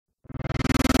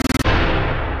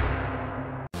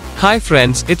Hi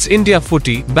friends, it's India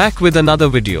Footy, back with another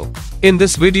video. In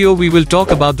this video we will talk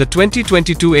about the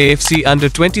 2022 AFC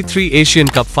U23 Asian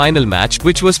Cup final match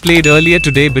which was played earlier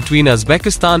today between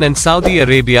Uzbekistan and Saudi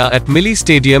Arabia at Milli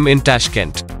Stadium in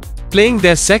Tashkent. Playing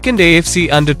their second AFC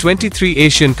U23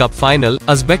 Asian Cup final,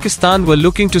 Uzbekistan were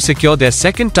looking to secure their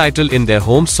second title in their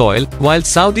home soil, while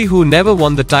Saudi, who never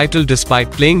won the title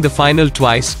despite playing the final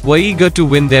twice, were eager to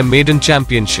win their maiden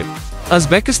championship.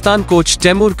 Uzbekistan coach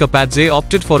Temur Kapadze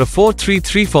opted for a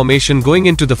 4-3-3 formation going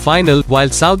into the final, while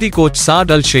Saudi coach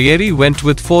Saad Al-Shayeri went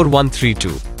with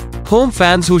 4-1-3-2. Home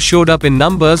fans who showed up in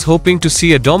numbers hoping to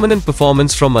see a dominant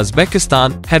performance from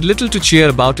Uzbekistan had little to cheer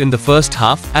about in the first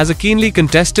half, as a keenly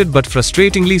contested but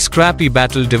frustratingly scrappy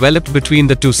battle developed between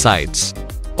the two sides.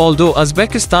 Although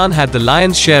Uzbekistan had the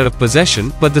lion's share of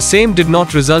possession, but the same did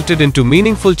not result into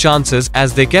meaningful chances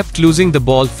as they kept losing the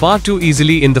ball far too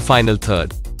easily in the final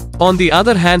third. On the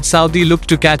other hand, Saudi looked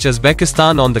to catch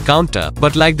Uzbekistan on the counter,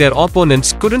 but like their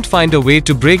opponents, couldn't find a way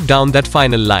to break down that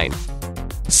final line.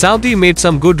 Saudi made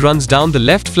some good runs down the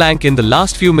left flank in the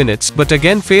last few minutes but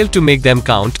again failed to make them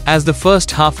count, as the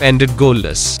first half ended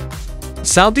goalless.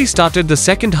 Saudi started the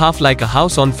second half like a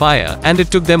house on fire, and it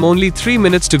took them only 3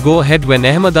 minutes to go ahead when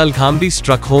Ahmed Al-Ghamdi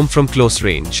struck home from close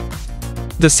range.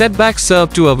 The setback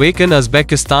served to awaken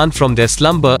Uzbekistan from their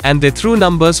slumber, and they threw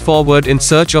numbers forward in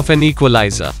search of an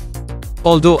equalizer.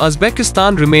 Although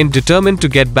Uzbekistan remained determined to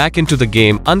get back into the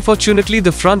game, unfortunately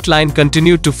the front line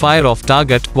continued to fire off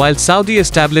target, while Saudi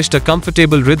established a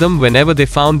comfortable rhythm whenever they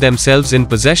found themselves in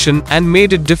possession, and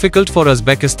made it difficult for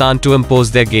Uzbekistan to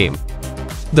impose their game.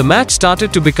 The match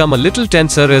started to become a little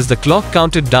tenser as the clock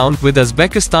counted down, with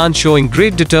Uzbekistan showing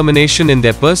great determination in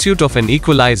their pursuit of an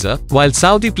equalizer, while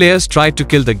Saudi players tried to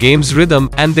kill the game's rhythm,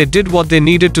 and they did what they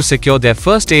needed to secure their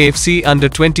first AFC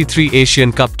U23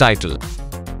 Asian Cup title.